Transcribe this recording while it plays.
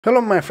Hello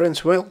my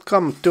friends,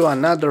 welcome to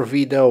another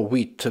video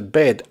with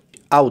bad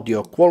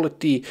audio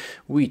quality,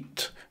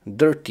 with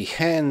dirty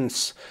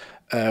hands,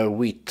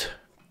 with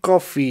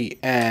coffee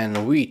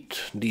and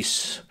with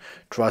this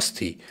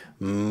trusty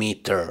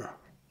meter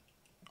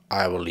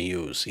I will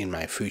use in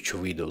my future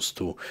videos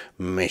to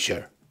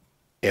measure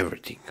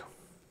everything.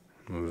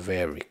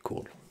 Very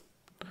cool.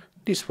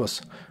 This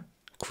was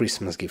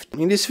Christmas gift.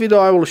 In this video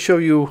I will show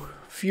you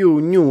few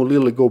new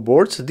LilyGo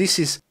boards. This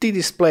is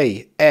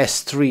T-Display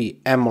S3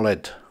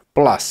 AMOLED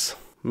Plus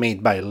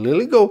made by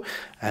LilyGo,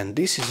 and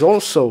this is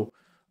also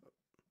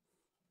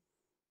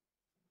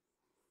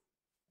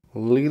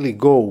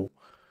LilyGo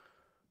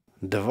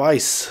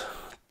device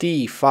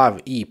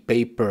T5e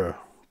Paper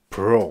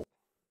Pro.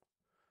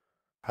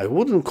 I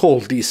wouldn't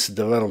call this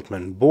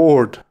development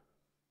board.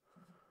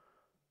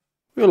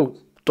 We'll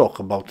talk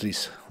about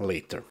this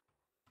later.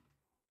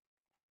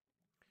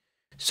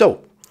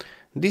 So,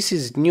 this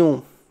is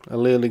new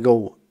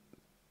LilyGo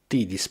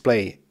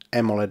T-Display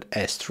AMOLED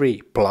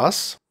S3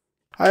 Plus.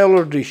 I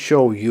already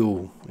showed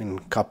you in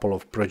a couple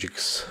of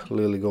projects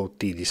LilyGo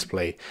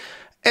T-Display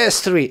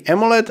S3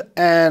 AMOLED,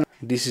 and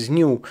this is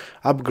new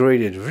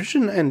upgraded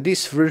version, and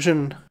this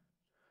version,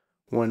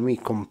 when we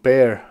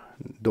compare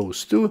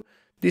those two,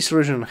 this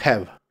version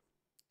have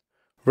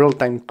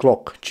real-time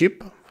clock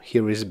chip,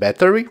 here is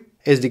battery,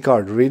 SD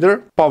card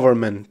reader, power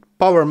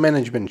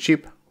management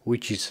chip,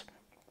 which is,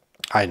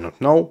 I don't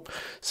know,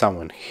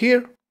 someone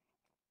here.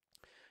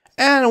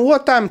 And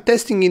what I'm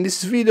testing in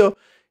this video,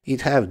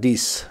 it have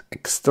this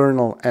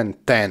external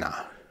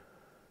antenna.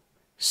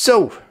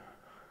 So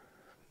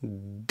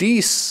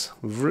this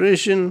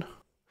version,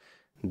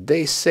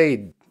 they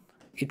say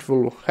it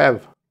will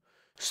have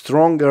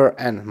stronger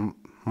and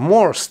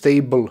more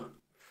stable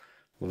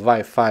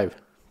Wi-Fi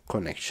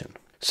connection.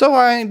 So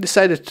I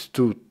decided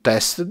to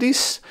test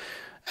this,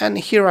 and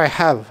here I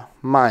have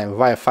my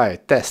Wi-Fi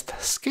test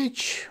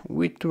sketch,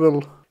 which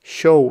will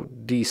show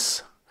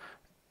this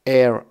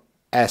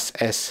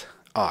RSSI,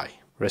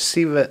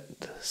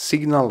 received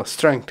signal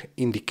strength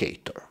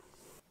indicator.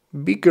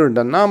 Bigger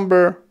the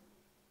number,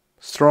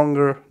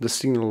 stronger the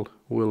signal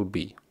will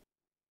be.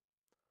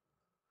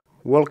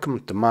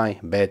 Welcome to my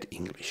bad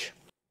English.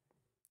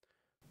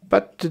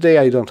 But today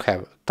I don't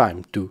have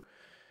time to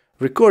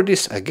record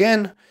this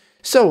again,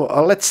 so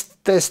let's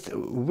test,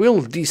 will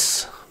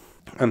this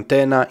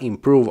antenna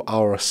improve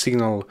our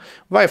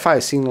Wi-Fi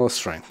signal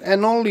strength.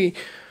 And only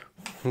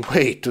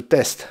way to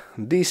test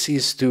this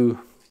is to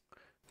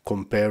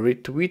compare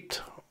it with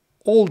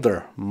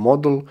older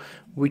model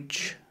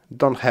which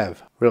don't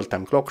have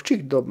real-time clock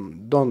chip,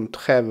 don't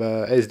have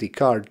a SD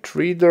card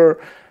reader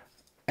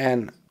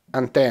and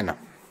antenna.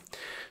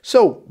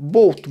 So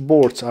both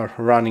boards are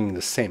running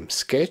the same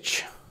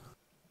sketch,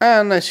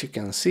 and as you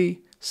can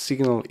see,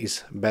 signal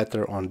is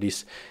better on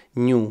this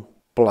new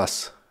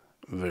Plus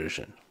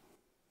version.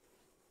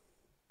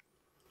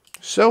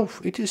 So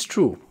it is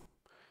true,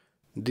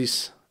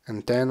 this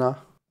antenna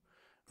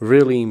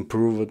really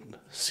improved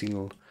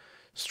signal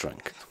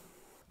strength.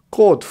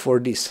 Code for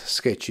this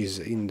sketch is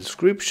in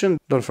description.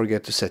 Don't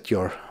forget to set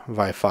your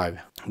Wi-Fi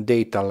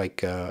data like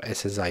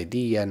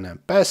SSID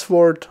and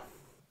password,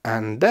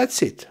 and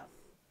that's it.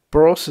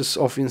 Process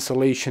of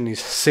installation is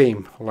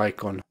same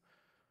like on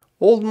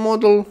old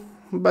model,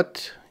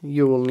 but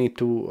you will need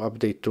to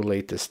update to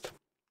latest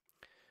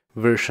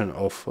version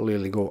of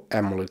LilyGo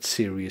AMOLED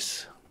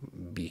series,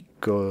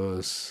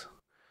 because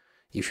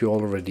if you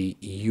already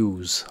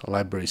use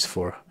libraries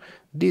for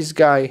this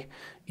guy,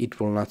 it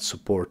will not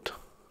support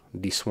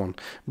this one,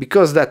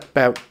 because that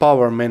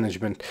power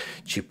management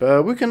chip.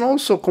 We can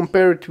also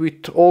compare it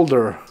with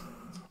older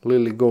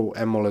LilyGo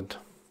AMOLED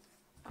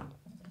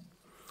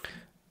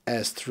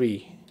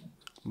S3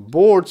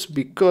 boards,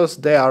 because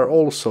they are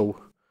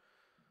also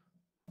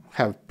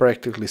have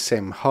practically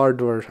same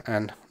hardware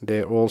and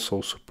they also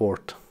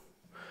support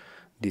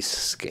this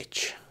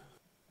sketch.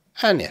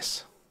 And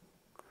yes,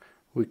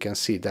 we can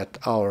see that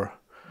our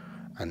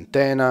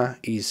antenna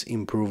is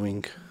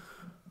improving,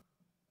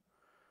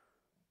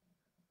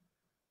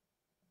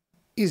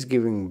 is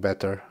giving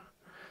better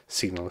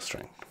signal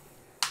strength.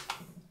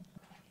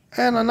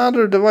 And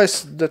another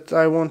device that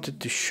I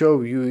wanted to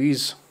show you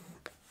is,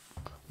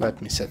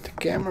 let me set the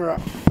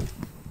camera.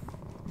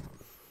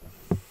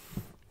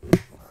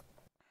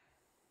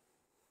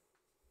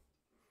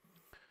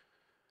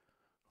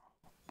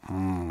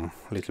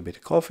 Little bit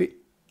of coffee.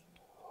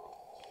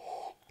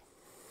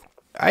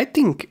 I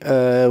think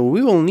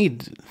we will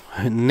need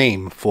a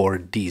name for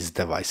these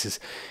devices,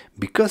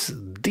 because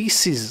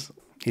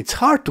it's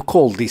hard to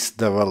call this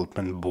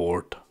development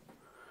board.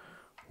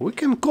 We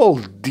can call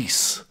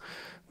this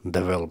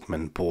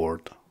development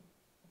board.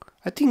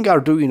 I think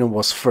Arduino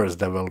was first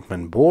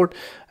development board,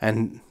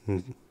 and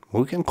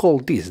we can call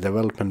this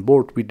development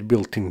board with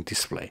built-in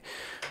display.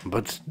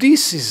 But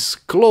this is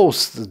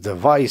closed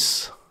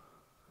device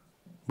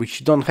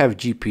which don't have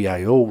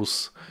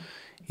GPIOs.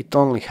 It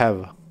only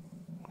have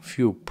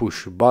few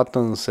push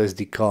buttons,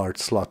 SD card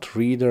slot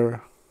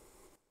reader.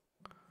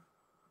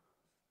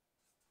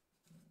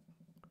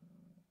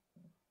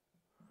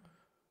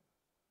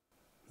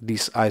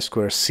 this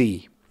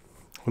I2C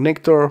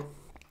connector.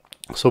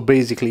 So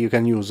basically you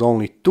can use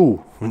only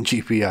 2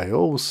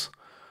 GPIOs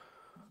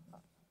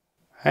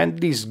and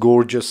this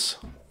gorgeous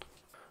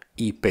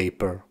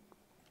e-paper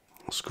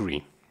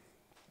screen.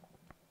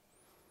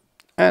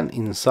 And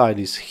inside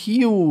is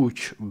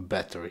huge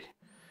battery.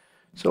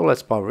 So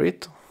let's power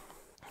it.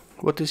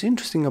 What is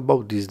interesting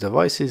about this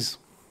device is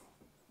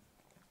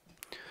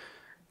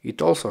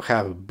it also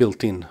have a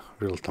built-in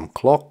real-time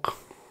clock,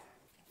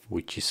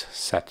 which is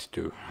set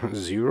to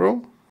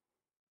 0.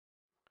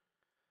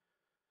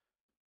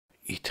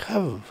 It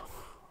have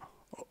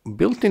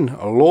built-in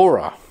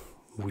LoRa,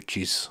 which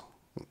is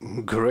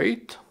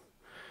great.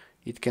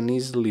 It can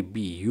easily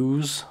be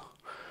used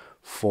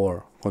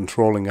for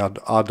controlling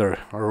other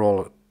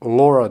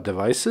LoRa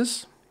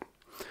devices.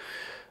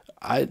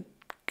 I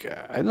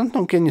don't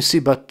know, can you see,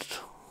 but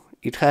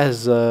it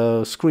has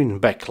a screen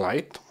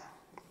backlight,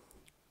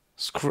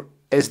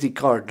 SD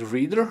card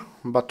reader,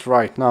 but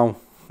right now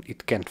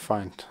it can't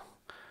find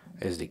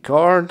SD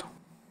card.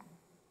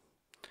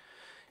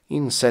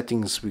 In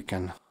settings we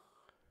can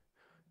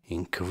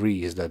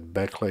increase that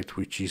backlight,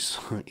 which is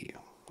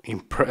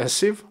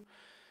impressive,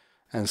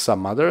 and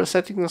some other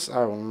settings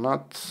I will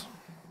not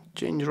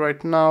change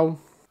right now.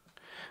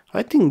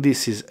 I think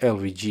this is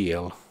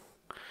LVGL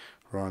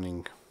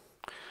running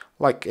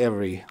like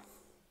every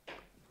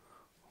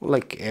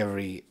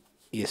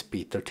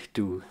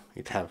ESP32.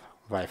 It have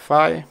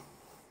Wi-Fi.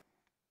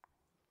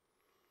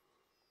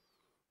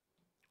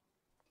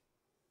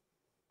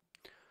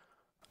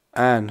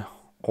 And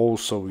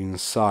also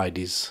inside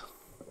is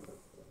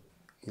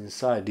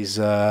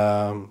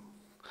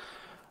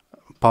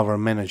power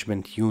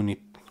management unit,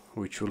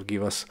 which will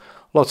give us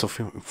lots of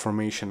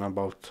information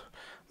about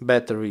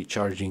battery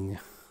charging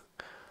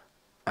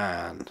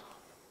and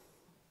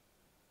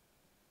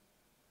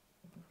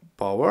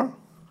power.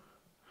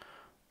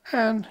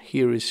 And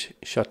here is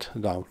shut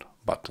down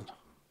button.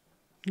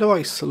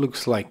 Device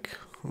looks like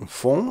a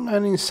phone,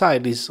 and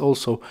inside is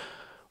also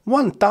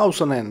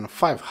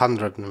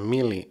 1500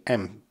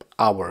 milliamp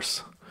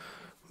hours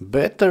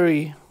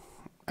battery,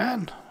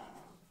 and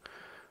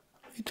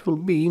it will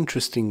be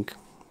interesting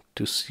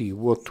to see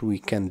what we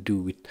can do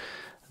with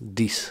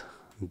this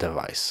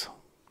device.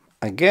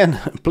 Again,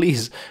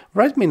 please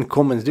write me in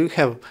comments, do you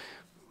have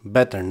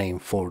better name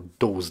for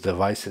those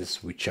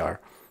devices which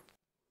are...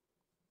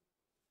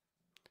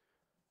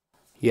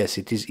 Yes,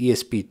 it is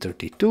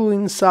ESP32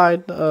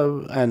 inside,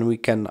 and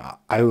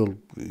I will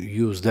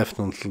use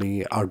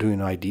definitely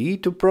Arduino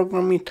IDE to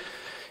program it,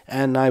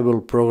 and I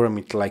will program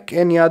it like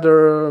any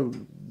other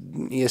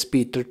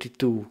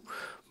ESP32,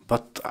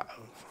 but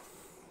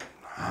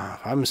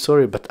I'm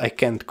sorry, but I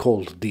can't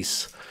call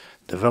this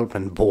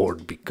development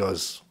board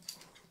because,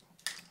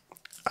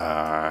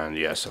 and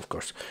yes, of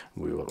course,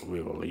 we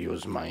will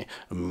use my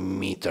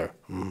meter.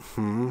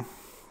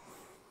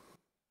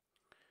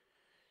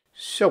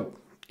 So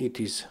it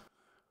is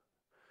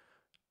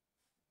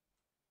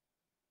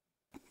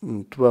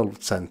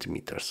 12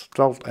 centimeters,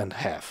 12 and a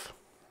half.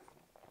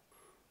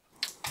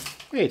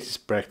 It is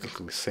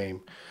practically the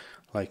same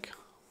like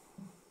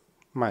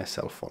my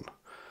cell phone,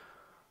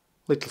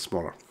 little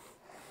smaller.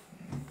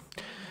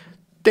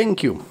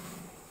 Thank you.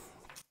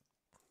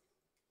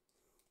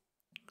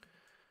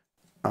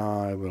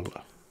 I will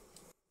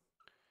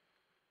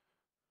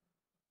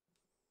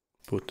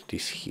put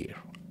this here.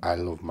 I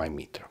love my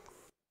meter.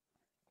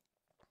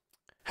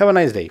 Have a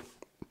nice day.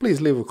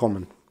 Please leave a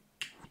comment.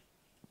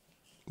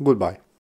 Goodbye.